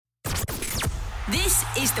This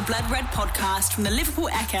is the Blood Red podcast from the Liverpool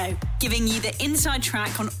Echo, giving you the inside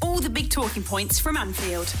track on all the big talking points from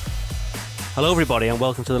Anfield. Hello everybody and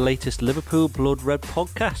welcome to the latest Liverpool Blood Red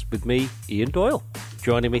podcast with me, Ian Doyle.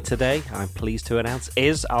 Joining me today, I'm pleased to announce,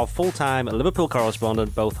 is our full-time Liverpool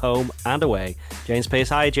correspondent, both home and away, James Pearce.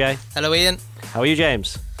 Hi, Jay. Hello, Ian. How are you,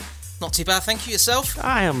 James? Not too bad, thank you. Yourself?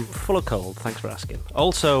 I am full of cold, thanks for asking.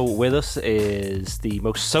 Also with us is the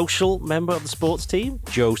most social member of the sports team,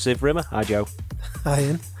 Joseph Rimmer. Hi, Joe. Hi,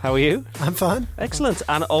 Ian. How are you? I'm fine. Excellent.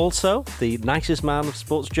 And also, the nicest man of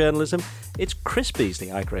sports journalism, it's Chris Beasley.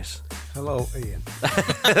 Hi, Chris. Hello, Ian.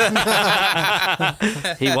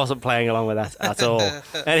 He wasn't playing along with that at all.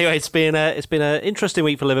 Anyway, it's been an interesting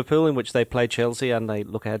week for Liverpool in which they played Chelsea and they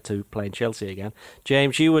look ahead to playing Chelsea again.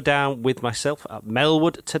 James, you were down with myself at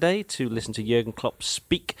Melwood today to listen to Jurgen Klopp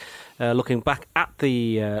speak, looking back at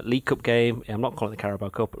the League Cup game. I'm not calling it the Carabao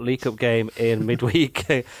Cup. League Cup game in midweek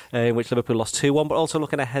in which Liverpool lost 2-1, but also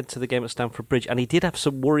looking ahead to the game at Stamford Bridge. And he did have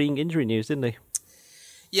some worrying injury news, didn't he?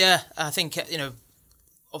 Yeah, I think,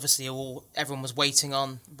 obviously everyone was waiting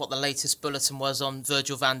on what the latest bulletin was on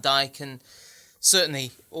Virgil van Dijk, and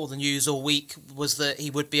certainly all the news all week was that he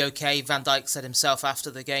would be okay. Van Dijk said himself after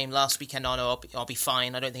the game last weekend, I'll be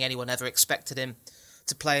fine. I don't think anyone ever expected him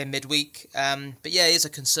to play in midweek. But yeah, it is a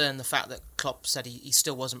concern, the fact that Klopp said he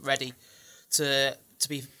still wasn't ready to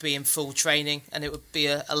be in full training, and it would be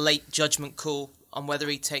a late judgment call on whether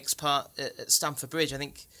he takes part at Stamford Bridge. I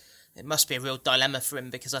think it must be a real dilemma for him,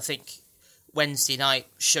 because I think Wednesday night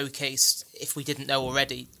showcased, if we didn't know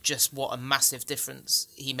already, just what a massive difference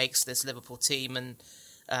he makes to this Liverpool team. And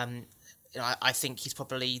I think he's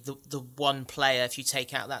probably the one player, if you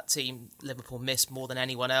take out that team, Liverpool missed more than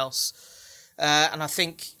anyone else. And I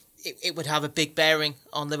think it would have a big bearing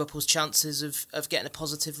on Liverpool's chances of getting a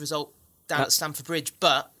positive result down at Stamford Bridge.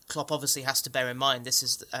 But Klopp obviously has to bear in mind this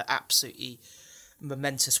is absolutely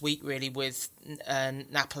momentous week, really, with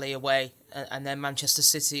Napoli away and then Manchester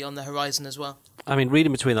City on the horizon as well. I mean,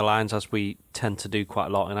 reading between the lines, as we tend to do quite a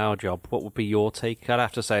lot in our job, what would be your take? I'd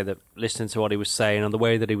have to say that listening to what he was saying and the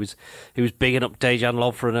way that he was bigging up Dejan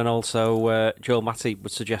Lovren, and also Joel Matip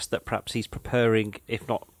would suggest that perhaps he's preparing, if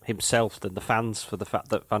not himself, then the fans, for the fact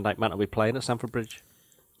that Van Dijk might not be playing at Stamford Bridge.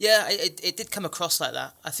 Yeah, it did come across like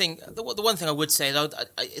that. I think the one thing I would say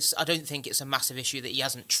is I don't think it's a massive issue that he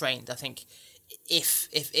hasn't trained. I think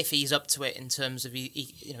if he's up to it in terms of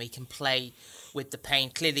he can play with the pain.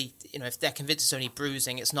 Clearly, if they're convinced it's only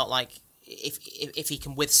bruising, it's not like if he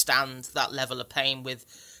can withstand that level of pain with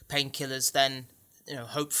painkillers, then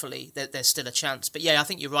hopefully there's still a chance. But yeah, I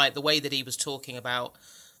think you're right. The way that he was talking about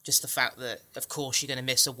just the fact that, of course, you're going to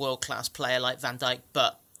miss a world-class player like Van Dijk,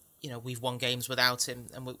 but we've won games without him,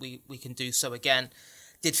 and we can do so again.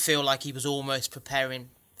 Did feel like he was almost preparing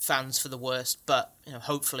fans for the worst, but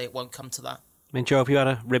hopefully it won't come to that. I mean, Joe, have you had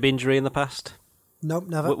a rib injury in the past? Nope,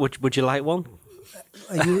 never. Would you like one?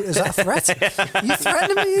 Is that a threat? Are you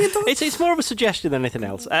threatening me? It's more of a suggestion than anything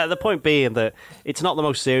else. The point being that it's not the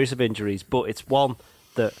most serious of injuries, but it's one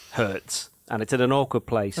that hurts. And it's in an awkward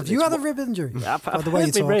place. Have you had a rib injury? I've hurt my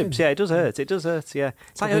ribs. Yeah, it does hurt. Yeah.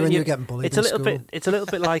 It's like when you're getting bullied. It's a little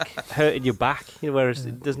bit like hurting your back. Whereas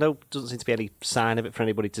doesn't seem to be any sign of it for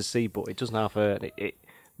anybody to see, but it doesn't half hurt. It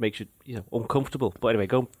makes you uncomfortable. But anyway,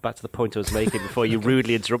 going back to the point I was making before you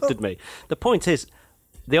rudely interrupted me. The point is,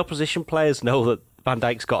 the opposition players know that Van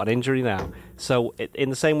Dijk's got an injury now. So in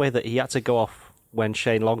the same way that he had to go off when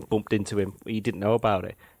Shane Long bumped into him, he didn't know about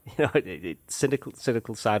it. It's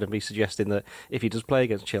cynical side of me suggesting that if he does play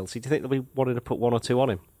against Chelsea, do you think they'll be wanting to put one or two on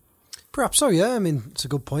him? Perhaps so, yeah. I mean, it's a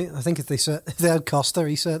good point. I think if they had Costa,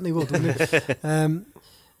 he certainly would, wouldn't he?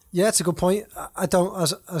 Yeah, it's a good point. I don't,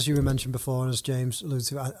 as you mentioned before, and as James alluded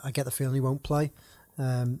to, I get the feeling he won't play.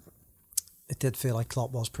 It did feel like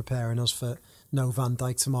Klopp was preparing us for no Van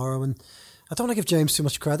Dijk tomorrow, and I don't want to give James too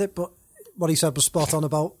much credit, but what he said was spot on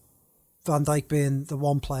about Van Dijk being the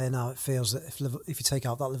one player now. It feels that if you take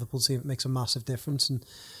out that Liverpool team, it makes a massive difference. And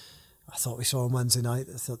I thought we saw on Wednesday night,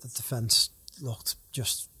 I thought the defence looked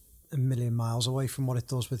just a million miles away from what it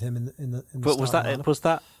does with him in the But was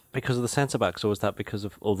that because of the centre backs, or was that because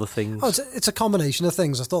of other things? Oh, it's a combination of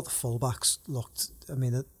things. I thought the full backs looked. I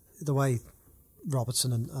mean, the way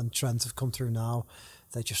Robertson and Trent have come through now,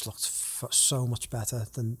 they just looked so much better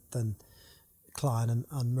than Klein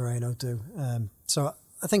and Moreno do. So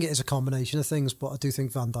I think it is a combination of things, but I do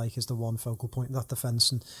think Van Dijk is the one focal point in that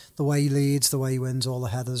defence, and the way he leads, the way he wins all the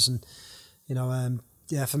headers, and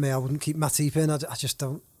for me, I wouldn't keep Matip in. I just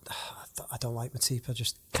don't. I don't like Matip. I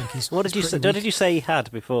just think he's. What did you say he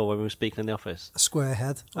had before when we were speaking in the office? A square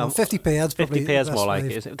head. 50p head's probably 50p head's more like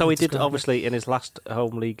it. Though he did obviously in his last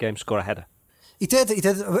home league game score a header. He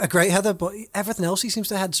did a great header, but everything else he seems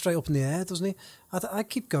to head straight up in the air, doesn't he? I'd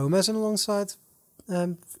keep Gomez in alongside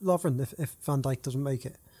Lovren if Van Dijk doesn't make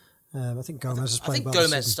it. I think Gomez is playing well. I think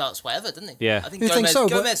Gomez starts wherever, doesn't he? Yeah. I think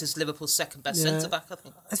Gomez is Liverpool's second best centre-back, I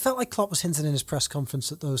think. It felt like Klopp was hinting in his press conference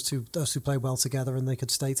that those two played well together and they could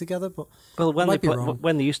stay together, but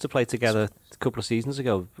when they used to play together a couple of seasons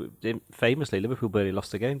ago, famously, Liverpool barely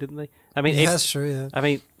lost a game, didn't they? I mean, that's true, yeah. I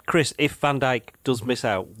mean, Chris, if Van Dijk does miss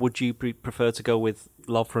out, would you prefer to go with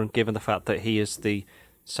Lovren, given the fact that he is the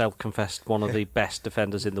self-confessed one of the best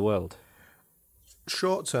defenders in the world?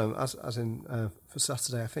 Short term, as in for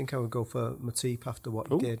Saturday, I think I would go for Matip after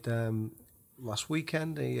what he did last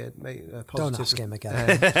weekend. He made a positive. Don't ask him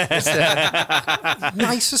again.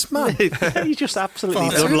 Nicest man. He's just absolutely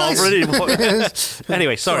done Lovren.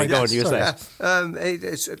 Anyway, sorry, go on. You were saying.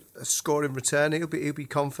 It's a scoring return. He'll be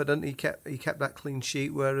confident. He kept that clean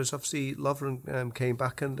sheet. Whereas obviously Lovren came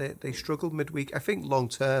back and they struggled midweek. I think long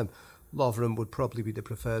term, Lovren would probably be the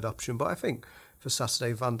preferred option. But I think for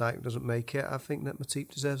Saturday, Van Dijk doesn't make it. I think that Matip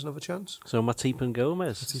deserves another chance. So Matip and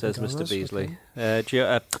Gomez, says Mr. Beasley.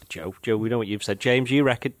 Okay. Joe, we know what you've said. James, you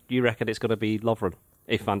reckon it's going to be Lovren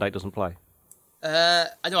if Van Dijk doesn't play? I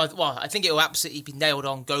know. Well, I think it will absolutely be nailed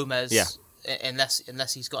on Gomez. Yeah.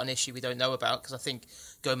 Unless he's got an issue we don't know about, because I think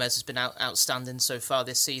Gomez has been outstanding so far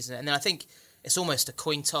this season. And then I think it's almost a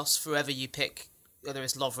coin toss for whoever you pick, whether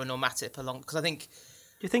it's Lovren or Matip along. Because I think.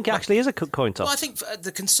 Do you think it actually is a coin toss? Well, I think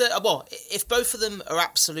the concern. Well, if both of them are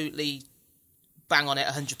absolutely bang on it,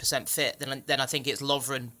 100% fit, then I think it's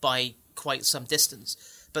Lovren by quite some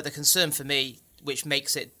distance. But the concern for me, which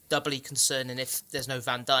makes it doubly concerning if there's no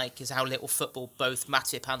Van Dijk, is how little football both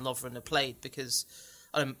Matip and Lovren have played. Because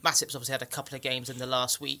Matip's obviously had a couple of games in the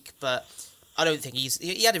last week, but I don't think I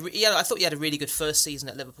thought he had a really good first season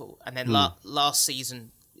at Liverpool, and then last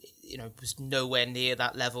season, was nowhere near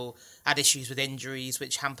that level. Had issues with injuries,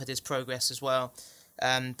 which hampered his progress as well.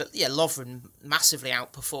 But yeah, Lovren massively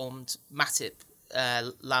outperformed Matip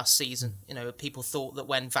last season. People thought that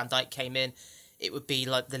when Van Dijk came in, it would be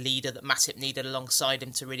like the leader that Matip needed alongside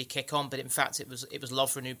him to really kick on. But in fact, it was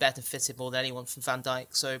Lovren who benefited more than anyone from Van Dijk.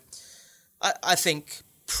 So I think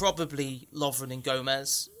probably Lovren and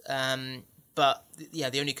Gomez. But yeah,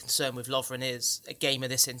 the only concern with Lovren is a game of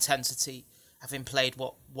this intensity, having played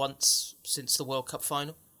once since the World Cup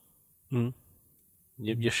final. Mm.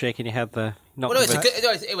 You're shaking your head there.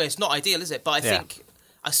 It's not ideal, is it? But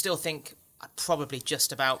I still think I'd probably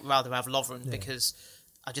just about rather have Lovren because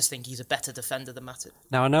I just think he's a better defender than Matip.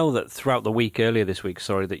 Now, I know that throughout the week, earlier this week,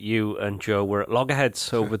 that you and Joe were at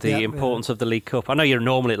loggerheads over the importance of the League Cup. I know you're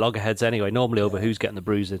normally at loggerheads anyway, normally over who's getting the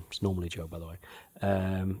bruising. It's normally Joe, by the way.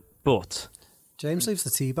 But James leaves the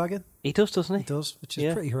tea bag in. He does, doesn't he? He does, which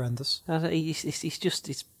is pretty horrendous. It's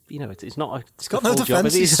not. He's got no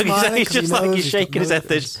defence. He's he's shaking his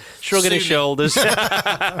head, shrugging his shoulders.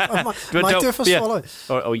 Might do it for swallow.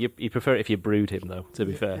 Or you prefer it if you brood him, though. To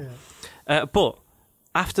be fair, but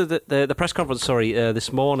after the press conference,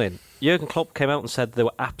 this morning, Jurgen Klopp came out and said there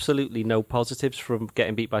were absolutely no positives from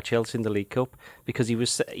getting beat by Chelsea in the League Cup, because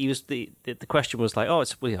the question was like,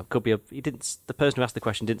 could be the person who asked the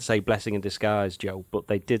question didn't say blessing in disguise, Joe, but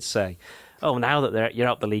they did say, now that you're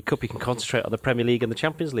out the League Cup, you can concentrate on the Premier League and the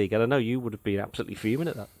Champions League. And I know you would have been absolutely fuming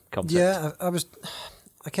at that concept. Yeah,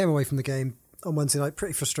 I came away from the game on Wednesday night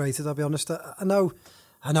pretty frustrated, I'll be honest. I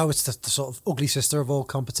know it's the sort of ugly sister of all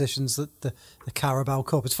competitions, the Carabao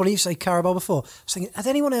Cup. It's funny you say Carabao before. I was thinking, had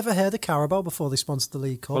anyone ever heard of Carabao before they sponsored the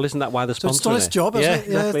League Cup? Well, isn't that why they're sponsoring it? It's done its job, hasn't it?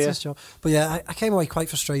 Exactly, it's its job. But yeah, I came away quite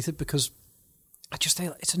frustrated because I just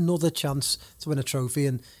think it's another chance to win a trophy,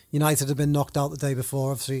 and United had been knocked out the day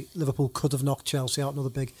before. Obviously, Liverpool could have knocked Chelsea out, another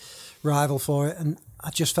big rival for it, and I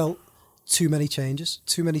just felt too many changes.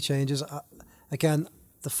 Again,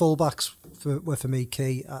 the fullbacks were for me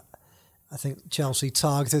key. I think Chelsea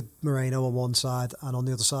targeted Moreno on one side, and on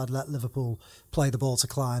the other side let Liverpool play the ball to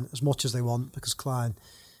Klein as much as they want, because Klein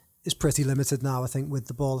is pretty limited now, I think, with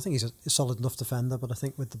the ball. I think he's a solid enough defender, but I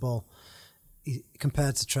think with the ball,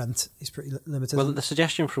 compared to Trent, he's pretty limited. Well, the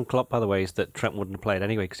suggestion from Klopp, by the way, is that Trent wouldn't have played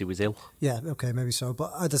anyway because he was ill. Yeah, okay, maybe so.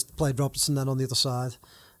 But I just played Robertson then on the other side,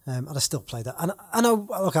 and I still played that. And I know,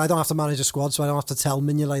 okay, I don't have to manage a squad, so I don't have to tell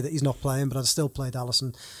Mignolet that he's not playing, but I still played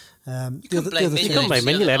Alisson. You couldn't blame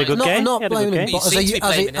Mignolet. Had a good game. Not blaming him, but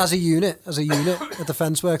as a unit, a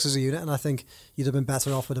defence works as a unit, and I think you'd have been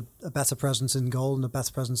better off with a better presence in goal and a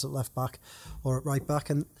better presence at left back or at right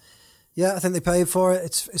back. And yeah, I think they paid for it.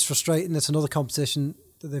 It's frustrating. It's another competition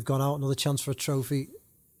that they've gone out, another chance for a trophy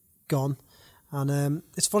gone. And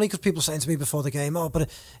it's funny because people saying to me before the game, but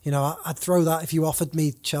I'd throw that if you offered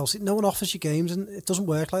me Chelsea. No one offers you games, and it doesn't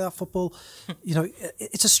work like that. Football,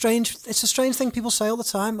 it's a strange thing people say all the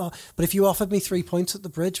time. But if you offered me 3 points at the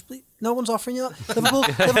Bridge, no one's offering you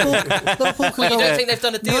that. Liverpool can go. You don't think they've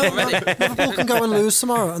done a deal already? Liverpool can go and lose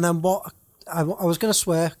tomorrow, and then what? I was going to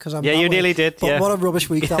swear because I'm. Yeah, you nearly did. But yeah. what a rubbish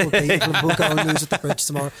week that would be if Liverpool go and lose at the Bridge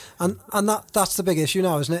tomorrow, and that's the big issue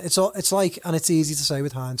now, isn't it? It's like, and it's easy to say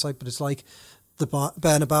with hindsight, but it's like the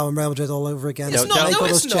Bernabeu and Real Madrid all over again. It's not. No,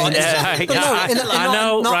 it's not. I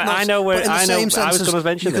know where. I was going to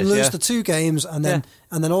mention this. You can lose the 2 games and then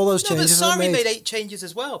all those changes. But Sarri made 8 changes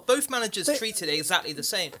as well. Both managers treated it exactly the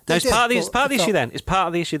same. No, it's part of the issue then. It's part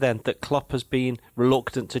of the issue then that Klopp has been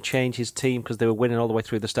reluctant to change his team because they were winning all the way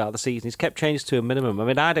through the start of the season. He's kept changes to a minimum. I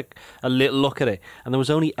mean, I had a little look at it, and there was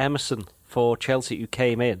only Emerson for Chelsea who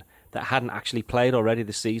came in that hadn't actually played already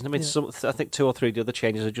this season. I mean, I think 2 or 3 of the other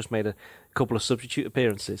changes have just made a couple of substitute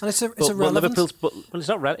appearances. And it's irrelevant. It's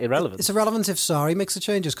not irrelevant. It's irrelevant if Sarri makes the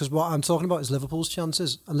changes, because what I'm talking about is Liverpool's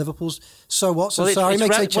chances. And Liverpool's... So what? So Sarri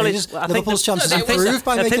makes 8 changes, Liverpool's chances improve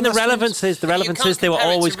by making the relevance is they were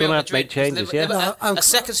always going to make changes. A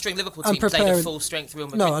second-string Liverpool team played a full-strength Real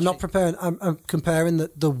Madrid. No, I'm not preparing. I'm comparing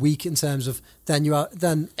the week in terms of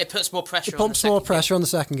it puts more pressure. It pumps more pressure on the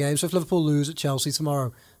second game. So if Liverpool lose at Chelsea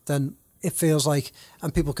tomorrow, then it feels like,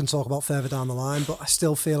 and people can talk about further down the line, but I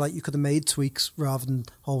still feel like you could have made tweaks rather than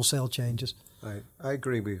wholesale changes. I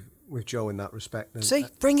agree with Joe in that respect. And see,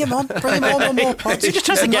 bring him on more points. He just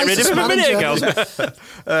has to get rid of him a minute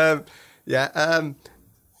ago.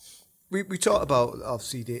 We talked about,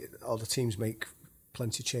 obviously, all the teams make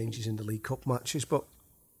plenty of changes in the League Cup matches, but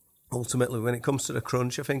ultimately, when it comes to the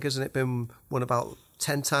crunch, I think, hasn't it been won about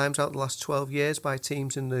 10 times out of the last 12 years by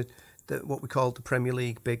teams in the what we call the Premier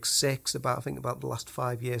League Big Six, about the last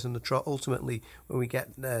 5 years on the trot. Ultimately, when we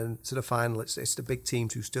get to the final, it's the big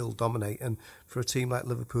teams who still dominate. And for a team like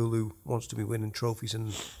Liverpool, who wants to be winning trophies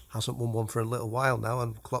and hasn't won one for a little while now,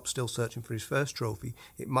 and Klopp's still searching for his first trophy,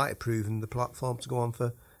 it might have proven the platform to go on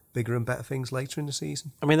for bigger and better things later in the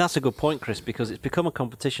season. I mean, that's a good point, Chris, because it's become a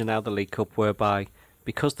competition now, the League Cup, whereby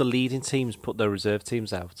because the leading teams put their reserve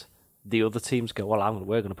teams out, the other teams go,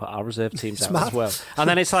 we're going to put our reserve teams out as well. And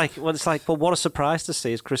then it's like, well, what a surprise to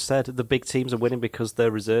see, as Chris said, the big teams are winning because their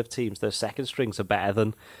reserve teams, their second strings are better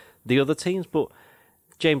than the other teams. But,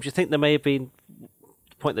 James, do you think there may have been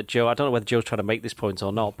the point that Joe, I don't know whether Joe's trying to make this point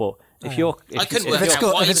or not, but if you're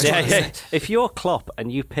Klopp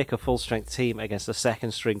and you pick a full-strength team against a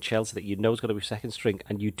second-string Chelsea that you know is going to be second-string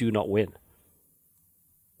and you do not win,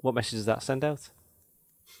 what message does that send out?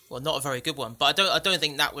 Well, not a very good one, but I don't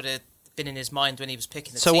think that would have been in his mind when he was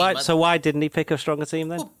picking the team. So why didn't he pick a stronger team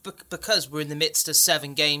then? Well, because we're in the midst of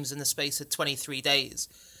 7 games in the space of 23 days,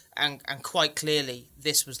 and quite clearly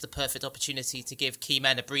this was the perfect opportunity to give key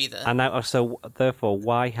men a breather. And now, so therefore,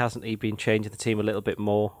 why hasn't he been changing the team a little bit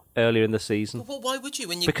more earlier in the season? Well, why would you?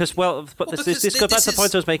 This goes back to the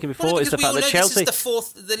point I was making before. Is the fact that Chelsea,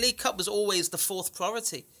 the League Cup was always the 4th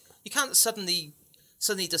priority. You can't suddenly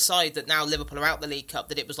decide that now Liverpool are out the League Cup,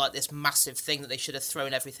 that it was like this massive thing that they should have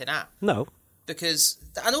thrown everything at. No.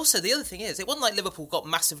 And also the other thing is, it wasn't like Liverpool got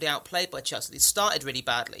massively outplayed by Chelsea. They started really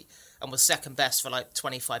badly and was second best for like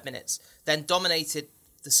 25 minutes, then dominated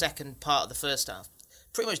the second part of the first half,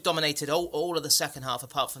 pretty much dominated all of the second half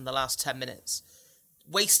apart from the last 10 minutes.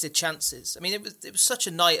 Wasted chances. I mean, it was such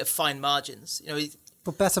a night of fine margins.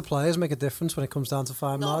 But better players make a difference when it comes down to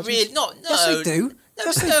fine margins. Yes, they do.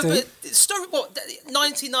 But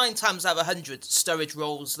 99 times out of 100, Sturridge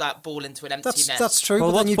rolls that ball into an empty net. That's true.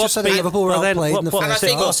 But then you just said Liverpool were outplayed in the first half. And I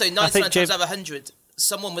think also 99 times out of 100,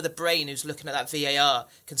 someone with a brain who's looking at that VAR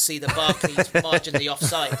can see the Barkley's marginally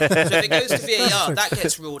offside. So if it goes to VAR, that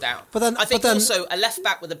gets ruled out. I think also a left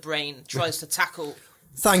back with a brain tries to tackle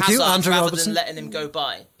Hazard Andrew rather Robertson. than letting him go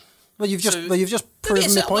by. Well, you've just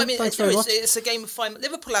proven the point. Thanks very much. It's a game of fine.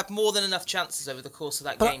 Liverpool had more than enough chances over the course of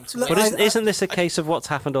that game to win. But isn't this a case of what's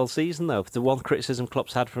happened all season, though? The one criticism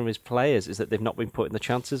Klopp's had from his players is that they've not been putting the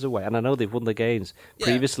chances away. And I know they've won the games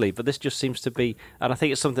previously, but this just seems to be... And I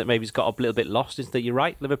think it's something that maybe has got a little bit lost, is that you're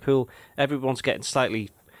right, Liverpool, everyone's getting slightly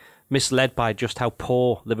misled by just how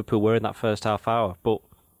poor Liverpool were in that first half hour. But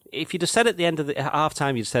if you'd have said at the end of the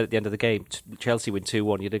half-time, you'd said at the end of the game, Chelsea win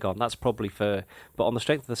 2-1, you'd have gone, that's probably fair. But on the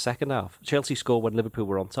strength of the second half, Chelsea scored when Liverpool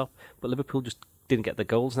were on top, but Liverpool just didn't get the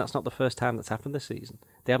goals, and that's not the first time that's happened this season.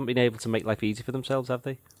 They haven't been able to make life easy for themselves, have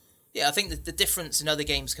they? Yeah, I think the difference in other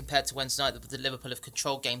games compared to Wednesday night, the Liverpool have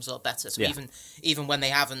controlled games a lot better. So even when they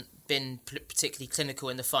haven't been particularly clinical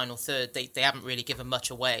in the final third, they haven't really given much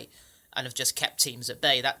away and have just kept teams at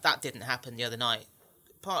bay. That didn't happen the other night.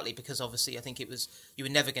 Partly because obviously I think it was you were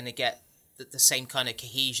never going to get the same kind of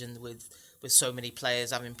cohesion with so many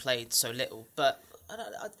players having played so little. But I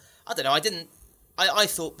don't know. I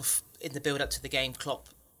thought in the build up to the game, Klopp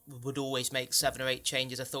would always make 7 or 8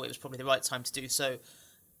 changes. I thought it was probably the right time to do so.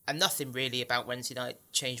 And nothing really about Wednesday night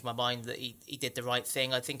changed my mind that he did the right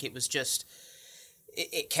thing. I think it was just,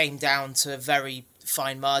 it came down to very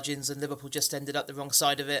fine margins and Liverpool just ended up the wrong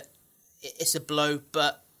side of it. It's a blow,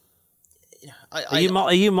 but you know, are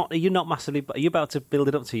you not massively? Are you about to build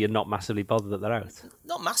it up to you're not massively bothered that they're out?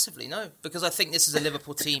 Not massively, no, because I think this is a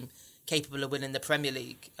Liverpool team capable of winning the Premier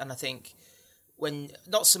League, and I think when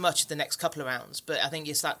not so much the next couple of rounds, but I think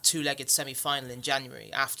it's that 2-legged semi-final in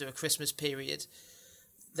January after a Christmas period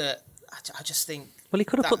that I just think. Well, he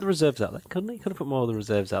could have put the reserves out there, couldn't he? He could have put more of the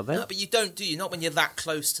reserves out there. No, but you don't, do you? Not when you're that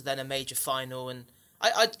close to then a major final. And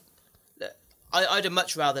I'd have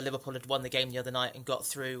much rather Liverpool had won the game the other night and got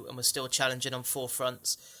through and was still challenging on 4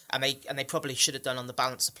 fronts. And they probably should have done on the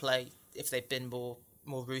balance of play if they'd been more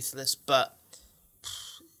ruthless. But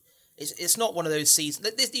it's not one of those seasons.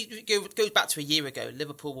 It goes back to a year ago.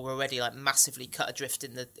 Liverpool were already like massively cut adrift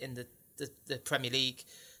in the Premier League.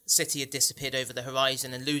 City had disappeared over the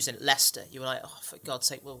horizon, and losing at Leicester, you were like, oh, for God's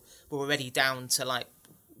sake, we're already down to like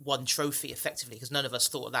 1 trophy effectively, because none of us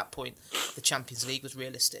thought at that point the Champions League was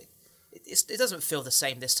realistic. It doesn't feel the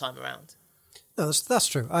same this time around. No, that's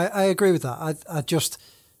true. I agree with that. I just,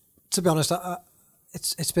 to be honest,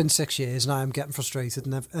 it's been 6 years and I am getting frustrated,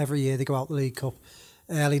 and every year they go out the League Cup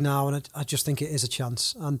early now, and I just think it is a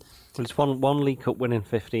chance. And well, it's one League Cup win in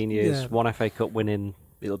 15 years, one FA Cup win in,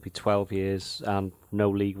 it'll be 12 years, and no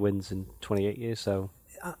league wins in 28 years, so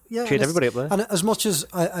treat everybody up there. And as much as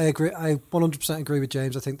I agree, I 100% agree with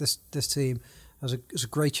James. I think this team has a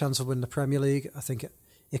great chance of winning the Premier League. I think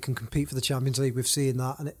it can compete for the Champions League. We've seen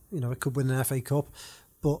that, and it could win an FA Cup.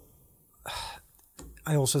 But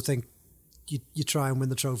I also think you try and win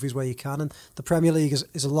the trophies where you can, and the Premier League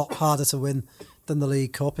is a lot harder to win than the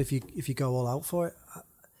League Cup if you go all out for it.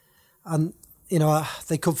 And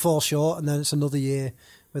they could fall short, and then it's another year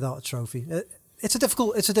without a trophy. It's a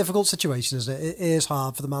difficult situation, isn't it? It is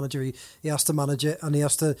hard for the manager. He has to manage it, and he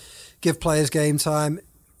has to give players game time.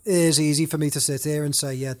 It is easy for me to sit here and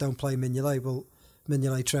say, yeah, don't play Mignolet. Well,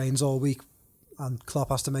 Mignolet trains all week, and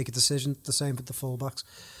Klopp has to make a decision. The same with the fullbacks.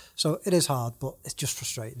 So it is hard, but it's just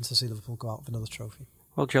frustrating to see Liverpool go out with another trophy.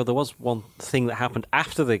 Well, Joe, there was one thing that happened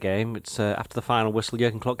after the game. It's after the final whistle,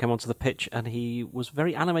 Jurgen Klopp came onto the pitch and he was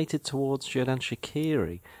very animated towards Xherdan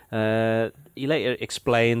Shaqiri. He later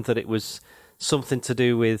explained that it was something to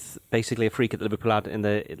do with basically a free kick that Liverpool had in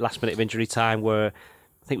the last minute of injury time where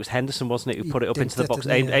I think it was Henderson, wasn't it, who put it up into the box,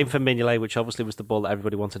 aimed for Mignolet, which obviously was the ball that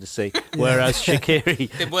everybody wanted to see. Whereas Shaqiri,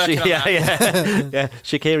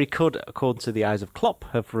 Shaqiri could, according to the eyes of Klopp,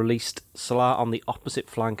 have released Salah on the opposite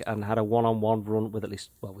flank and had a one-on-one run with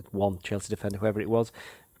with one Chelsea defender, whoever it was.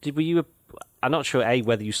 I'm not sure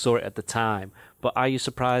whether you saw it at the time, but are you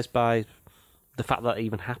surprised by the fact that it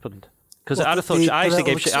even happened? Because I'd have thought I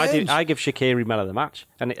give Shaqiri man of the match,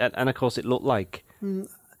 and of course it looked like.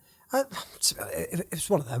 It was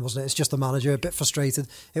one of them, wasn't it? It's just the manager, a bit frustrated.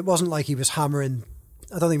 It wasn't like he was hammering.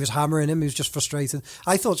 I don't think he was hammering him. He was just frustrated.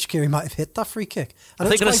 I thought Shaqiri might have hit that free kick. I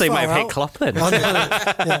think going to say might have hit Klopp then.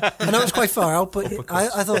 I know it's quite far out, but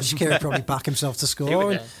I thought Shaqiri would probably back himself to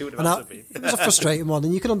score. It was a frustrating one,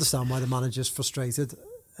 and you can understand why the manager's frustrated.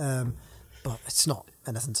 But it's not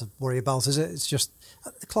anything to worry about, is it? It's just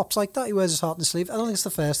Klopp's like that. He wears his heart on his sleeve. I don't think it's the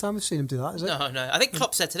first time we've seen him do that, is it? No. I think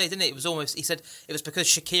Klopp said today, didn't it? He said it was because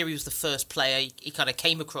Shaqiri was the first player he kind of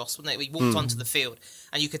came across, wasn't it? He walked onto the field,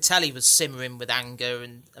 and you could tell he was simmering with anger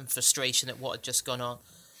and frustration at what had just gone on.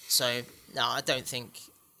 So, no, I don't think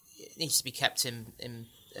it needs to be kept in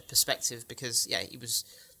perspective because, he was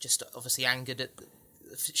just obviously angered at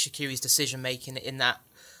Shaqiri's decision-making in that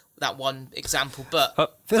one example, but I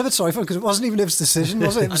feel a bit sorry for him because it wasn't even his decision,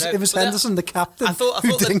 was it? It was Henderson, the captain. I thought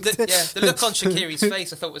the look on Shaqiri's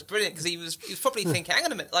face, I thought was brilliant because he was probably thinking, "Hang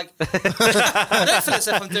on a minute, like I don't feel as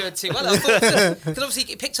if I'm doing too well." Because obviously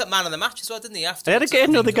he picked up man of the match as well, didn't he? After he had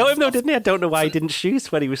another go at him, though, didn't he? I don't know why he didn't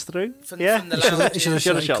shoot when he was through. From the lounge. He should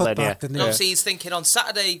have shot then. And obviously he's thinking on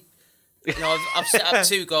Saturday, I've set up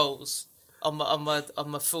 2 goals. On my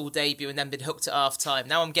full debut and then been hooked at half time.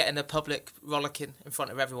 Now I'm getting a public rollicking in front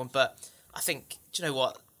of everyone. But I think, do you know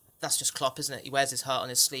what? That's just Klopp, isn't it? He wears his heart on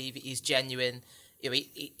his sleeve. He's genuine.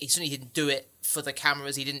 He certainly didn't do it for the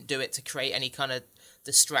cameras. He didn't do it to create any kind of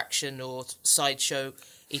distraction or sideshow.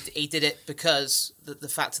 He did it because the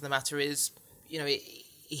fact of the matter is,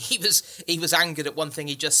 he was angered at one thing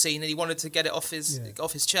he'd just seen and he wanted to get it off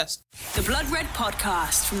his chest. The Blood Red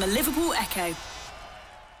Podcast from the Liverpool Echo.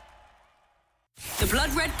 The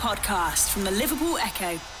Blood Red Podcast from the Liverpool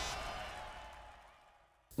Echo.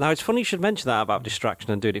 Now, it's funny you should mention that about distraction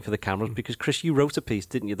and doing it for the cameras, because, Chris, you wrote a piece,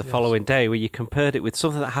 didn't you, the following day, where you compared it with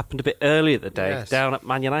something that happened a bit earlier the day, down at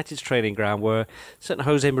Man United's training ground, where certain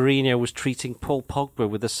Jose Mourinho was treating Paul Pogba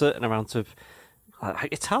with a certain amount of...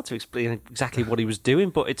 It's hard to explain exactly what he was doing,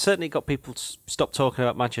 but it certainly got people to stop talking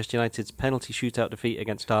about Manchester United's penalty shootout defeat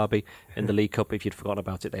against Derby in the League Cup. If you'd forgotten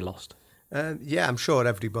about it, they lost. I'm sure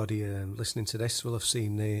everybody listening to this will have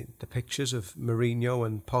seen the pictures of Mourinho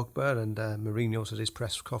and Pogba, and Mourinho said his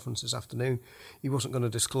press conference this afternoon he wasn't going to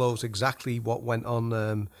disclose exactly what went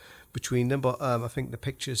on between them, but I think the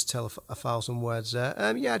pictures tell a thousand words there.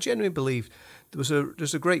 I genuinely believe there's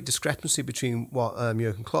a great discrepancy between what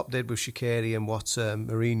Jurgen Klopp did with Shaqiri and what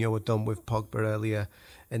Mourinho had done with Pogba earlier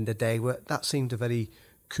in the day, where that seemed a very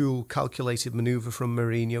cool, calculated manoeuvre from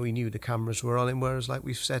Mourinho. He knew the cameras were on him, whereas, like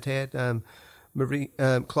we've said here,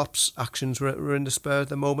 Klopp's actions were in the spur of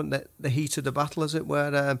the moment, the heat of the battle, as it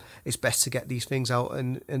were. It's best to get these things out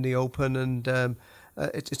in the open, and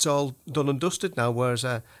it's all done and dusted now, whereas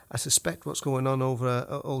I suspect what's going on over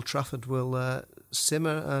Old Trafford will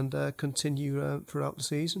simmer and continue throughout the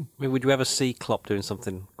season. I mean, would you ever see Klopp doing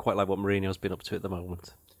something quite like what Mourinho's been up to at the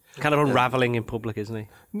moment? Kind of unravelling in public, isn't he?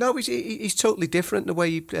 No, he's totally different the way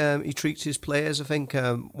he treats his players. I think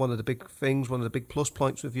one of the big plus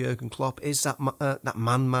points with Jurgen Klopp is that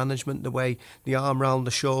man management, the way the arm round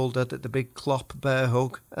the shoulder, the big Klopp bear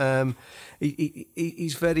hug.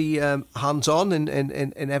 He's very hands-on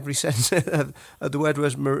in every sense of the word,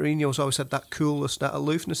 whereas Mourinho's always had that coolness, that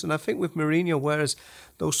aloofness. And I think with Mourinho, whereas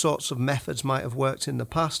those sorts of methods might have worked in the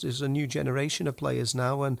past, there's a new generation of players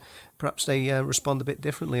now, and perhaps they respond a bit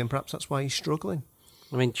differently, and perhaps that's why he's struggling.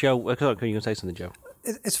 I mean, Joe, are you going to say something, Joe?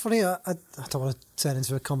 It's funny, I don't want to turn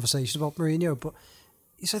into a conversation about Mourinho, but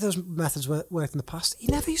you say those methods worked in the past. He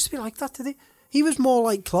never used to be like that, did he? He was more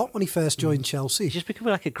like Klopp when he first joined Chelsea. He's just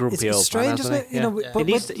becoming like a grumpy it's old strange, man, isn't it? Yeah. But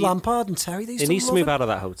with Lampard and Terry, they used he needs to love move him. out of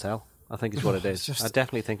that hotel, I think is what it is. Just, I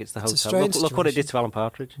definitely think it's the it's hotel. Look what it did to Alan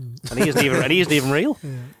Partridge. And he isn't even real. Do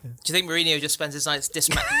you think Mourinho just spends his nights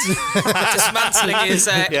dismantling his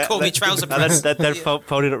Corby trouser press? And then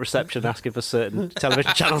phoning up reception asking for certain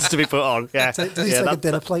television channels to be put on. Yeah, Does he take a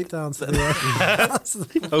dinner plate down to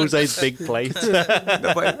the Jose's big plate.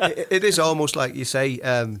 No, but it is almost like you say.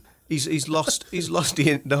 He's lost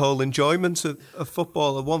the whole enjoyment of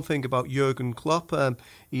football. And one thing about Jurgen Klopp,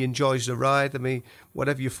 he enjoys the ride. I mean,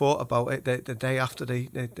 whatever you thought about it, the day after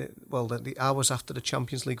the hours after the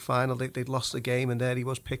Champions League final, they'd lost the game, and there he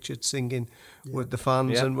was pictured singing with the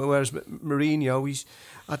fans. Yeah. And whereas Mourinho,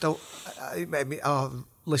 our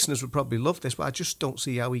listeners would probably love this, but I just don't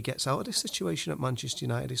see how he gets out of this situation at Manchester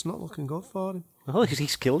United. It's not looking good for him. Oh, because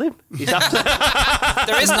he's killed him.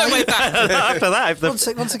 There is no way back. After that, if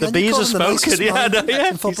the bees are spoken,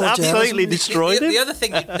 he's absolutely destroyed him. The other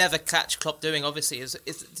thing you'd never catch Klopp doing, obviously, is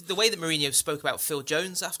the way that Mourinho spoke about Phil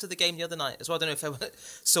Jones after the game the other night as well. I don't know if everyone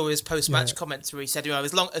saw his post-match comments where he said,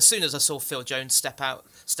 as soon as I saw Phil Jones step up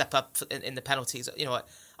in the penalties,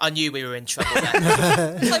 I knew we were in trouble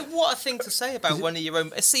there. It's like, what a thing to say about one of your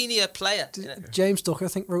own, a senior player. James Ducker, I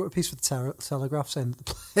think, wrote a piece for the Telegraph saying that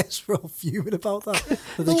the players were all fuming about that.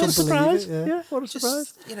 That they couldn't believe it. Yeah, what a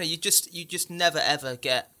surprise. You just never ever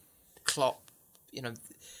get Klopp. The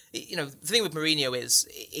thing with Mourinho is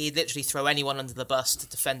he'd literally throw anyone under the bus to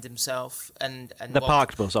defend himself. And the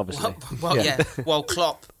parked bus, obviously. While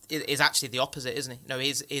Klopp is actually the opposite, isn't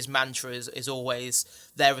he? His mantra is always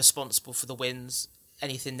they're responsible for the wins.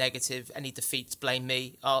 Anything negative, any defeats, blame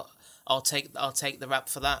me. I'll take the rap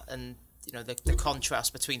for that, and the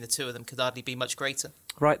contrast between the two of them could hardly be much greater.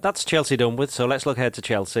 Right, that's Chelsea done with. So let's look ahead to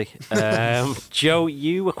Chelsea. Joe,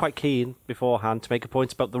 you were quite keen beforehand to make a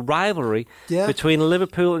point about the rivalry between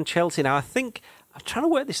Liverpool and Chelsea. Now, I'm trying to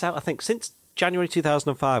work this out. I think since January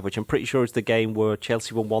 2005, which I'm pretty sure is the game where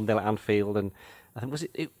Chelsea won 1-0 at Anfield, and I think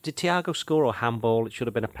did Thiago score or handball? It should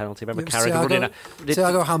have been a penalty. Remember Carragher running?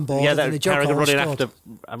 Thiago handball. Yeah, Carragher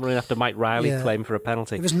running after Mike Riley claiming for a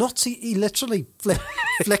penalty. It was nuts. He literally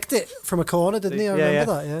flicked it from a corner, didn't he? I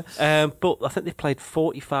remember that. Yeah. But I think they've played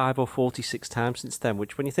 45 or 46 times since then.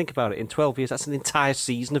 Which, when you think about it, in 12 years, that's an entire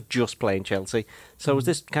season of just playing Chelsea. So was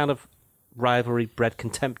this kind of rivalry bred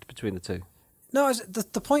contempt between the two? No,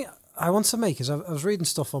 the point I want to make is I was reading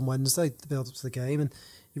stuff on Wednesday to build up to the game, and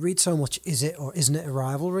you read so much, is it or isn't it a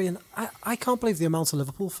rivalry? And I can't believe the amount of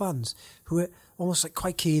Liverpool fans who are almost like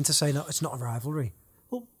quite keen to say, no, it's not a rivalry.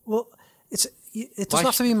 Well, it doesn't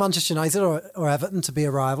have to be Manchester United or Everton to be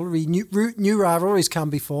a rivalry. New rivalries can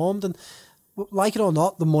be formed, and like it or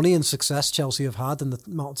not, the money and success Chelsea have had and the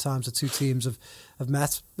amount of times the two teams have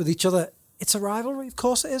met with each other, it's a rivalry. Of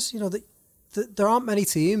course it is. there aren't many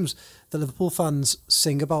teams that Liverpool fans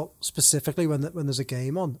sing about specifically when there's a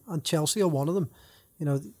game on, and Chelsea are one of them. You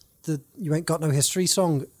know, the "You Ain't Got No History"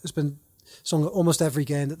 song has been sung at almost every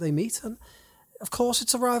game that they meet, and of course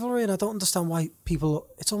it's a rivalry, and I don't understand why people.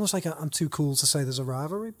 It's almost like I'm too cool to say there's a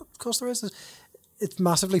rivalry, but of course there is. It's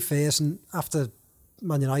massively fierce, and after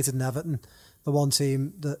Man United and Everton, the one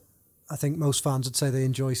team that I think most fans would say they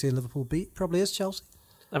enjoy seeing Liverpool beat probably is Chelsea.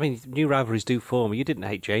 I mean, new rivalries do form. You didn't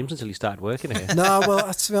hate James until you started working here. No,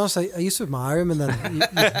 well, to be honest, I used to admire him, and then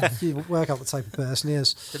you work out the type of person he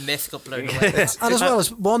is. The myth got blown away. And as well as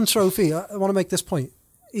one trophy, I want to make this point.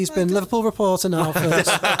 He's been Liverpool reporter now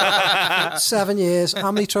for 7 years.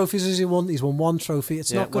 How many trophies has he won? He's won one trophy.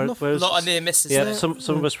 It's not good enough. A lot of near misses. Yeah, some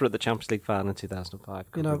of us were at the Champions League final in 2005.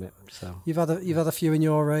 You know, you've had a few in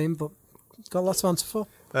your reign, but got lots to answer for.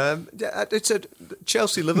 It's a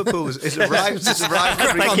Chelsea-Liverpool is a rivalry.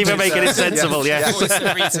 Thank you for making it sensible. Yeah.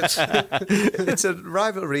 It's a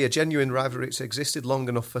rivalry, a genuine rivalry. It's existed long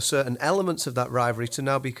enough for certain elements of that rivalry to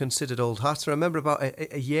now be considered old hat. I remember about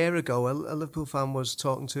a year ago, a Liverpool fan was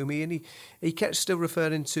talking to me, and he kept still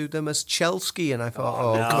referring to them as Chelsea, and I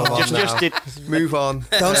thought, come on now. Move on.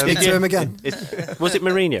 Don't speak to him again. Was it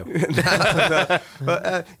Mourinho? No.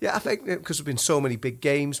 But I think because there've been so many big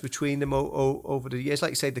games between them over the years,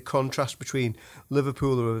 like you say, the contrast between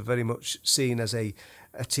Liverpool, who are very much seen as a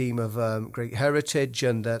team of great heritage,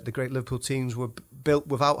 and the great Liverpool teams were built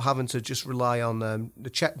without having to just rely on the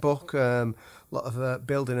checkbook. A lot of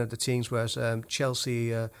building of the teams, whereas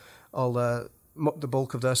Chelsea, the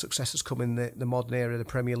bulk of their success has come in the modern era, the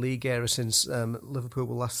Premier League era, since Liverpool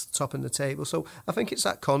were last top in the table. So I think it's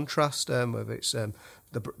that contrast, whether it's the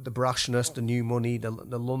brashness, the new money, the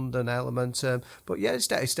London element. But yeah,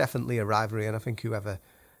 it's definitely a rivalry, and I think whoever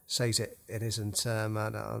says it isn't, I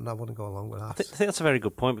wouldn't go along with that. I think that's a very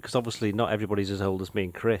good point, because obviously not everybody's as old as me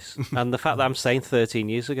and Chris. And the fact that I'm saying 13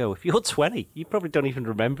 years ago, if you're 20, you probably don't even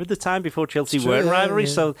remember the time before Chelsea weren't rivalries.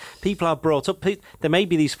 Yeah. So people are brought up. There may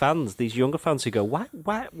be these fans, these younger fans, who go, why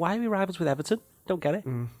are we rivals with Everton? Don't get it.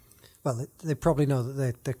 Well, they probably know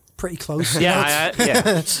that they're pretty close. Yeah,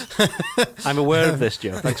 I'm aware of this,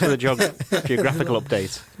 Joe. Thanks for the geographical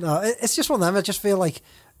update. No, it's just one of them. I just feel like,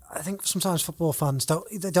 I think sometimes football fans don't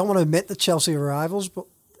want to admit that Chelsea are rivals, but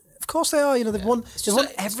of course they are. You know, they've won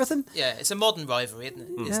everything. Yeah, it's a modern rivalry, isn't it?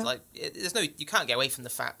 It's like you can't get away from the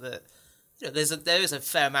fact that there is a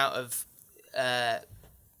fair amount of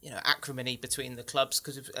acrimony between the clubs,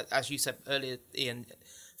 because, as you said earlier, Ian,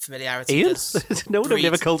 familiarity. Ian? No one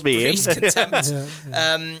ever calls me Ian. Contempt.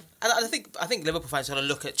 And I think Liverpool fans got to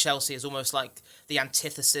look at Chelsea as almost like the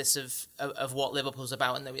antithesis of what Liverpool's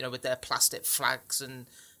about, and with their plastic flags and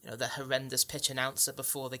the horrendous pitch announcer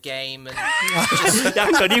before the game, and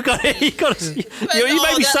hang on, you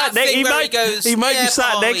might be sat next. He might be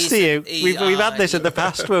sat next to you. We've had this in the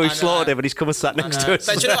past where we've slaughtered him, and he's come and sat next to us.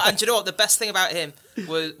 But do you know what? The best thing about him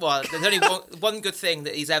was, there's only one good thing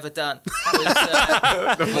that he's ever done.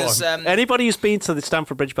 Anybody who's been to the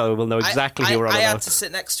Stamford Bridge, by the way, will know exactly who we're on about. I had to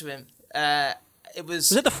sit next to him.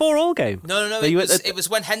 Was it the 4-4 game? No. It was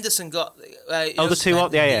when Henderson got. The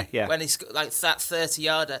 2-1. Yeah. When he's like that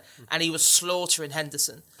 30-yarder, and he was slaughtering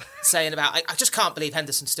Henderson, saying about, I just can't believe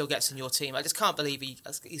Henderson still gets in your team. I just can't believe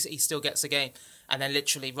he still gets a game. And then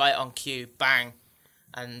literally right on cue, bang.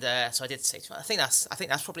 And so I did say to him, I think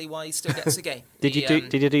that's probably why he still gets a game. Did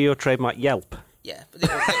you do your trademark yelp? Yeah,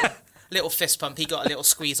 little fist pump. He got a little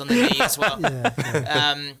squeeze on the knee as well.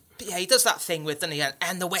 But yeah, he does that thing with, doesn't he?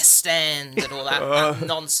 And the West End and all that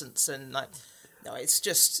nonsense, and it's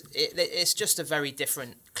just a very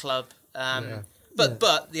different club.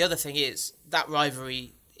 But the other thing is that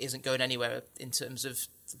rivalry isn't going anywhere in terms of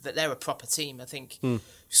that they're a proper team. I think we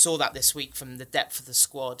saw that this week from the depth of the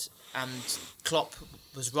squad, and Klopp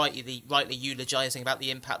was rightly eulogising about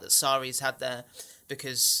the impact that Sarri's had there,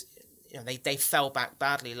 because they fell back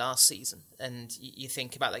badly last season, and you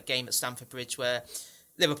think about that game at Stamford Bridge where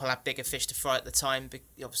Liverpool had bigger fish to fry at the time,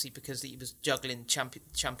 obviously because he was juggling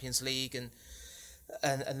Champions League, and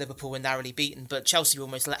Liverpool were narrowly beaten. But Chelsea were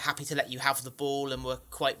almost happy to let you have the ball and were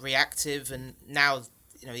quite reactive. And now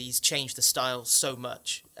he's changed the style so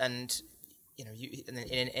much, and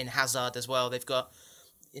in Hazard as well, they've got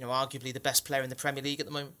arguably the best player in the Premier League at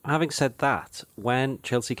the moment. Having said that, when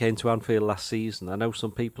Chelsea came to Anfield last season, I know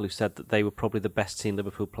some people who said that they were probably the best team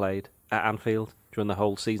Liverpool played at Anfield during the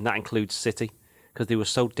whole season. That includes City, because they were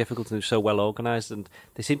so difficult and they were so well organised, and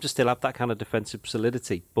they seem to still have that kind of defensive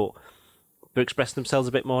solidity, but they're expressing themselves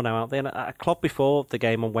a bit more now, aren't they? And Klopp before the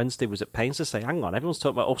game on Wednesday was at pains to say, hang on, everyone's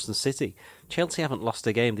talking about us and City. Chelsea haven't lost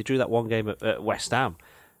a game. They drew that one game at West Ham.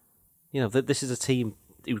 This is a team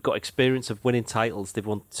who've got experience of winning titles. They've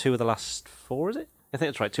won 2 of the last 4, is it? I think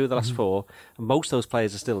that's right, 2 of the last 4. And most of those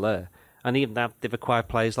players are still there. And even now, they've acquired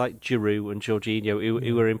players like Giroud and Jorginho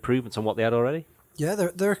who are improvements on what they had already. Yeah,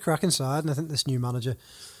 they're a cracking side, and I think this new manager,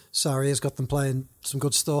 Sarri, has got them playing some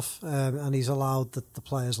good stuff, and he's allowed the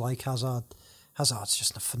players like Hazard. Hazard's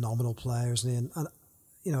just a phenomenal player, isn't he? And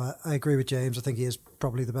you know, I agree with James. I think he is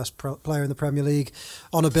probably the best player in the Premier League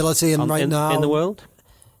on ability, and now in the world.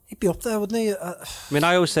 He'd be up there, wouldn't he? I mean,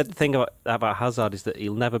 I always said the thing about Hazard is that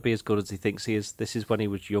he'll never be as good as he thinks he is. This is when he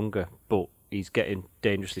was younger, but he's getting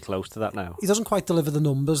dangerously close to that now. He doesn't quite deliver the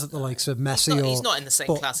numbers that the likes of Messi. He's not in the same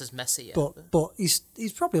class as Messi yet. But he's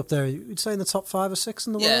probably up there. You'd say in the top 5 or 6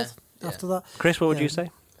 in the world after that. Chris, what would you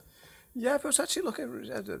say? Yeah, but I was actually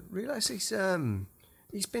looking. I realised he's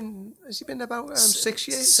been about 6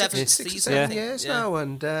 years, 7 years now,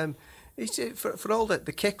 and. For all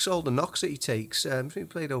the kicks, all the knocks that he takes, he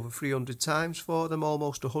played over 300 times for them,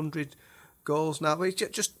 almost 100 goals now. It's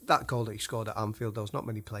just that goal that he scored at Anfield, there was not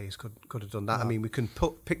many players could have done that. No. I mean, we can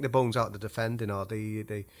pick the bones out of the defending or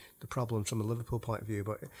the problems from a Liverpool point of view,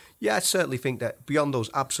 but yeah, I certainly think that beyond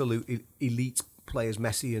those absolute elite players,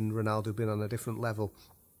 Messi and Ronaldo have been on a different level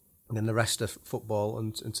than the rest of football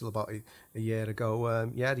until about a year ago.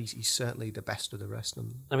 He's certainly the best of the rest.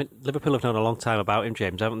 I mean, Liverpool have known a long time about him,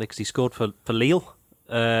 James, haven't they? Because he scored for Lille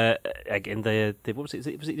in the what was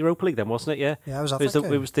it? Was it Europa League then, wasn't it? Yeah, it was. So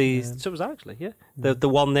it was actually the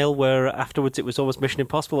 1-0 where afterwards it was almost Mission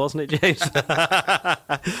Impossible, wasn't it, James?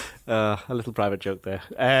 A little private joke there.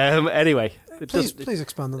 Anyway, please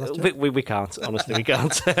expand on that. We can't, honestly, we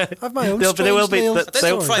can't. I have my own. There will be. I don't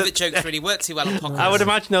think private jokes really work too well on podcasts. I would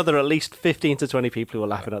imagine there are at least 15 to 20 people who are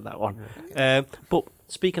laughing at that one. But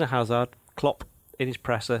speaking of Hazard, Klopp in his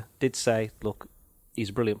presser did say, "Look, he's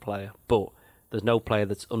a brilliant player, but there's no player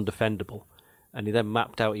that's undefendable." And he then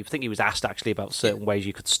mapped out, I think he was asked actually about certain ways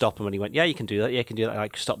you could stop him, and he went, yeah, you can do that,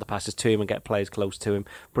 like stop the passes to him and get players close to him.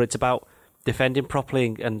 But it's about defending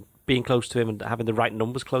properly and being close to him and having the right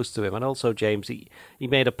numbers close to him. And also, James, he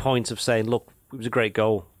made a point of saying, look, it was a great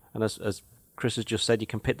goal. And as Chris has just said, you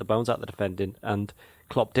can pick the bones out of the defending. And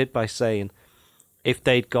Klopp did by saying, if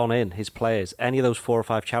they'd gone in, his players, any of those 4 or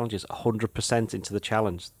 5 challenges, 100% into the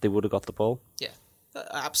challenge, they would have got the ball. Yeah,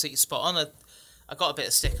 absolutely spot on. I got a bit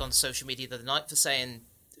of stick on social media the other night for saying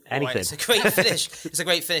anything. Right, it's a great finish. It's a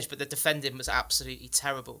great finish, but the defending was absolutely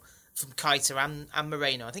terrible from Keita and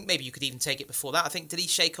Moreno. I think maybe you could even take it before that. I think, did he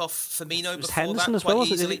shake off Firmino before Henderson that as well, quite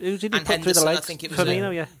easily? Who did he and put Henderson, through the legs? I think it was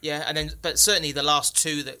Firmino, yeah. Yeah, and then, but certainly the last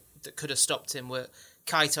 2 that could have stopped him were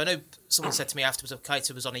Keita. I know someone said to me afterwards that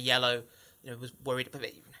Keita was on a yellow, was worried about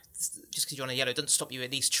it. Just because you're on a yellow doesn't stop you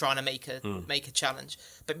at least trying to make a challenge.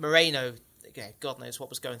 But Moreno, again, God knows what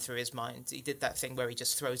was going through his mind. He did that thing where he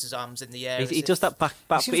just throws his arms in the air. He does that back.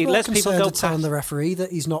 He lets people go past the rereferee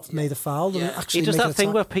that he's not made a foul. Yeah. Actually he does that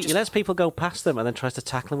thing where he lets people go past them and then tries to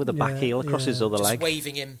tackle him with a back heel across his other leg,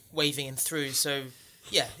 waving him through. So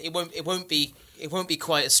yeah, it won't be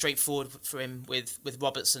quite as straightforward for him with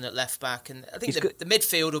Robertson at left back, and I think the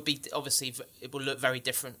midfield will be it will look very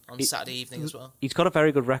different on Saturday evening as well. He's got a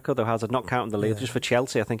very good record though, Hazard, not counting the league. Just for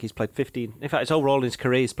Chelsea, I think he's played 15. In fact, it's overall in his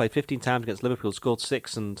career, he's played 15 times against Liverpool, scored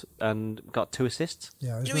 6 and got 2 assists.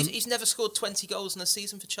 Yeah, he's never scored 20 goals in a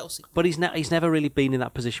season for Chelsea. But he's never really been in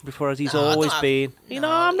that position before, as he's always been.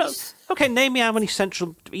 I'm not. Okay, name me how many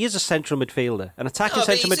central. He is a central midfielder, an attacking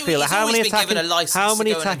central midfielder. How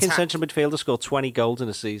many attacking central midfielders score 20 goals in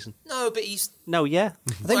a season? No, but he's no, yeah.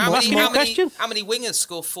 How many wingers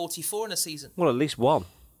score 44 in a season? Well, at least one.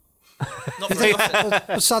 Not very often.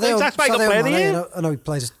 I know he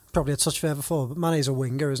plays probably a touch further forward, but Mane's a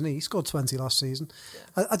winger, isn't he? He scored 20 last season.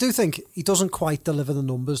 Yeah. I do think he doesn't quite deliver the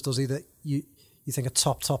numbers, does he? That you think a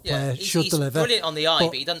top player should deliver. He's brilliant on the eye,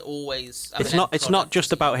 but he doesn't always. It's not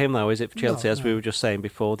just about him though, is it? For Chelsea, as we were just saying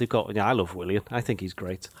before, they've got. I love Willian. I think he's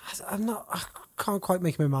great. I can't quite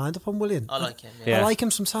make my mind up on Willian. I like him. Yeah. I like him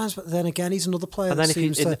sometimes, but then again, he's another player. If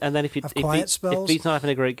he's not having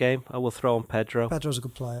a great game, I will throw on Pedro. Pedro's a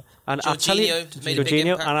good player. And I'll tell you,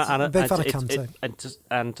 Jorginho, and a big fan of Kante.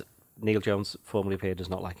 And Neil Jones, formerly of here, does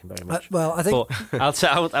not like him very much. I think.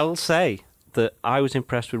 But I will say that I was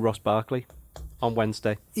impressed with Ross Barkley on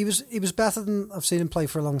Wednesday. He was better than I've seen him play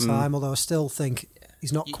for a long time. Although I still think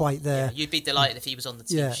he's not quite there. Yeah, you'd be delighted if he was on the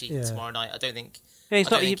team sheet tomorrow night. I don't think. I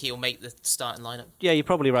don't think he'll make the starting lineup. Yeah, you're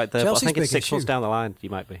probably right there. Chelsea's but I think it's 6 months down the line, you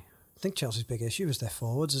might be. I think Chelsea's big issue is their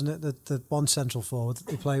forwards, isn't it? The one central forward that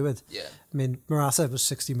they play with. Yeah. I mean, Morata was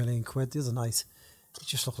 60 million quid the other night. He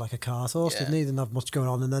just looked like a cart horse, didn't he? Didn't have much going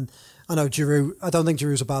on. And then I know Giroud. I don't think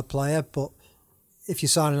Giroud's a bad player, but if you're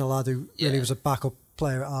signing a lad who really was a backup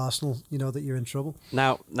player at Arsenal, you know that you're in trouble.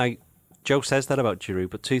 Now, Joe says that about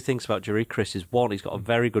Giroud, but two things about Giroud, Chris, is one, he's got a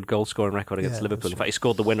very good goal-scoring record against Liverpool. In fact, he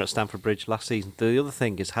scored the winner at Stamford Bridge last season. The other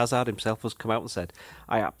thing is Hazard himself has come out and said,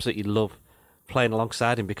 I absolutely love playing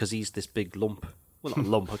alongside him because he's this big lump. Well, not a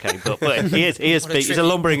lump, okay, but he is big. He's a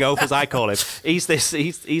lumbering oaf, as I call him. He's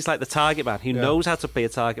like the target man who knows how to be a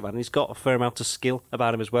target man, and he's got a fair amount of skill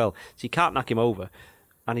about him as well. So you can't knock him over,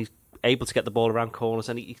 and he's able to get the ball around corners,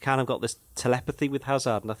 and he kind of got this telepathy with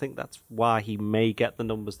Hazard, and I think that's why he may get the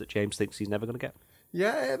numbers that James thinks he's never going to get.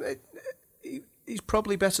 Yeah, he's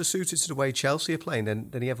probably better suited to the way Chelsea are playing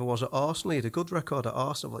than he ever was at Arsenal. He had a good record at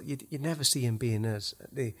Arsenal, but you never see him being as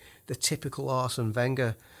the typical Arsene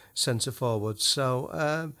Wenger centre forward.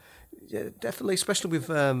 So definitely, especially with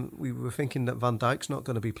we were thinking that Van Dijk's not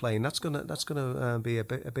going to be playing. That's going to be a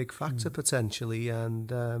big factor potentially, and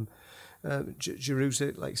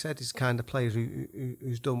Giroud, like I said, is the kind of player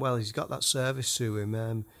who's done well. He's got that service to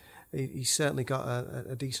him. He's certainly got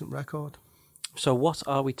a decent record. So what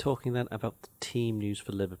are we talking then about the team news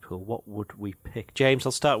for Liverpool? What would we pick? James,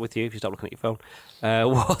 I'll start with you if you stop looking at your phone.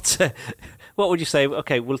 What would you say?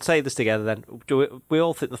 Okay, we'll say this together then. We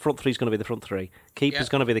all think the front three is going to be the front three. Keeper's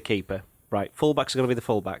going to be the keeper. Right, fullbacks are going to be the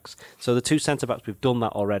fullbacks. So the two centre-backs, we've done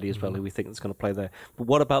that already as well, who we think is going to play there. But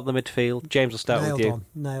what about the midfield? James, will start with you.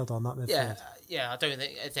 Nailed on that midfield. Yeah, I don't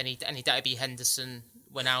think there's any doubt it'd be Henderson,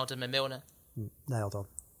 Wijnaldum and Milner. Nailed on.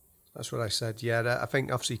 That's what I said. Yeah, I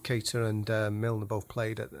think obviously Keita and Milner both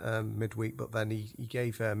played at midweek, but then he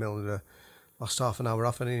gave Milner the last half an hour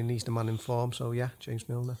off, and he's the man in form. So yeah, James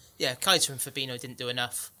Milner. Yeah, Keita and Fabinho didn't do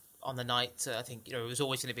enough on the night. I think it was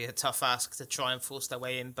always going to be a tough ask to try and force their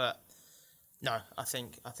way in, but no, I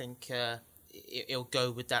think it'll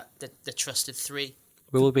go with the trusted three.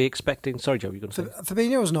 We will be expecting. Sorry, Joe, you're going to say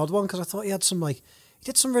Fabinho was an odd one because I thought he had he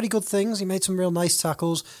did some really good things. He made some real nice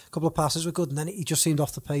tackles. A couple of passes were good, and then he just seemed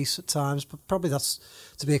off the pace at times. But probably that's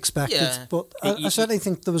to be expected. Yeah. But I certainly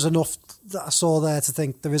think there was enough that I saw there to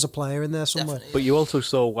think there is a player in there somewhere. Definitely. But you also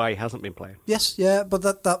saw why he hasn't been playing. Yes, yeah. But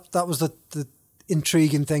that was the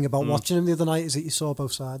intriguing thing about watching him the other night, is that you saw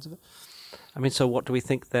both sides of it. I mean, so what do we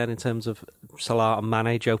think then in terms of Salah and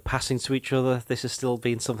Mane, Joe, passing to each other? This has still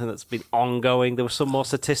been something that's been ongoing. There were some more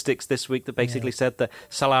statistics this week that basically said that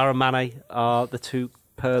Salah and Mane are the two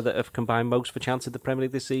pair that have combined most for chances in the Premier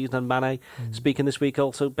League this season, and Mane, speaking this week,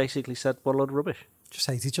 also basically said, what a load of rubbish. Just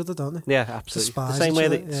hate each other, don't they? Yeah, absolutely. The same way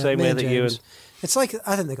that you and... It's like,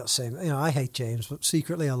 I think they got the same. I hate James, but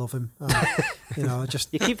secretly I love him.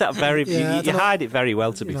 Just... You keep that very... you hide it very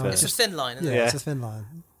well, to be fair. It's a thin line, isn't it? Yeah, it's a thin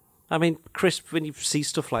line. I mean, Chris, when you see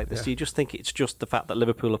stuff like this, do you just think it's just the fact that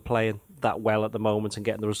Liverpool are playing that well at the moment and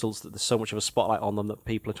getting the results, that there's so much of a spotlight on them that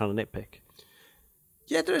people are trying to nitpick?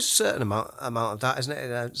 Yeah, there is a certain amount of that, isn't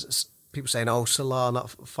it? People saying, Salah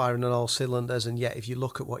not firing on all cylinders, and yet if you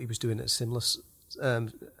look at what he was doing at a similar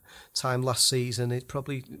time last season, it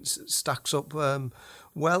probably stacks up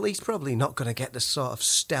well. He's probably not going to get the sort of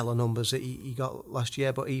stellar numbers that he got last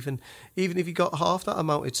year, but even if he got half that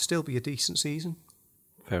amount, it'd still be a decent season.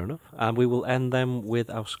 Fair enough. And we will end them with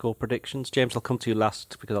our score predictions. James, I'll come to you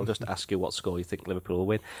last because I'll just ask you what score you think Liverpool will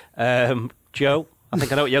win. Joe, I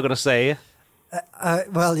think I know what you're going to say.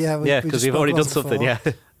 Well, yeah. Because we've already done something, yeah.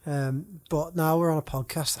 But now we're on a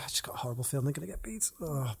podcast. I just got a horrible feeling they're going to get beat.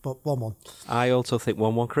 But 1-1. I also think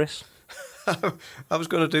 1-1, Chris. I was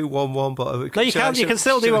going to do 1-1, but... No, you can. You can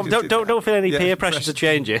still do 1. Don't feel any peer pressure to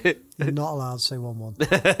change it. You're not allowed to say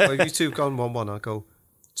 1-1. Well, if you two have gone 1-1, I'll go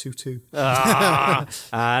 2-2.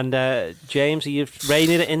 And James, are you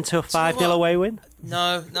reining it into a 5-0 away win?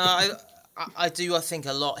 No. I think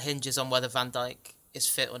a lot hinges on whether Van Dijk is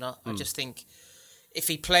fit or not. I just think if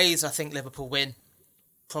he plays, I think Liverpool win.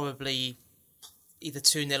 Probably either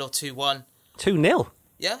 2-0 or 2-1. 2-0?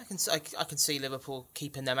 Yeah, I can see Liverpool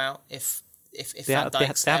keeping them out if they Van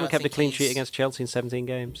Dijk's they haven't kept a clean sheet against Chelsea in 17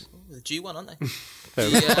 games. They're due one, aren't they?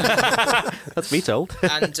 That's me told.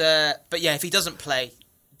 And but yeah, if he doesn't play,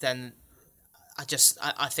 then I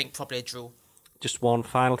think probably a draw. Just one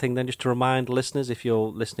final thing then, just to remind listeners, if you're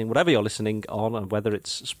listening, whatever you're listening on, and whether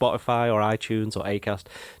it's Spotify or iTunes or Acast,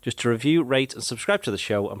 just to review, rate and subscribe to the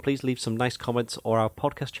show, and please leave some nice comments or our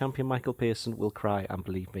podcast champion Michael Pearson will cry, and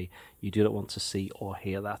believe me, you do not want to see or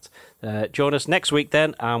hear that. Join us next week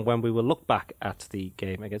then, and when we will look back at the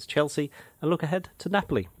game against Chelsea and look ahead to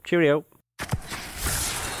Napoli. Cheerio.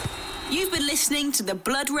 You've been listening to the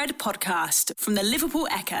Blood Red Podcast from the Liverpool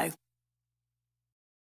Echo.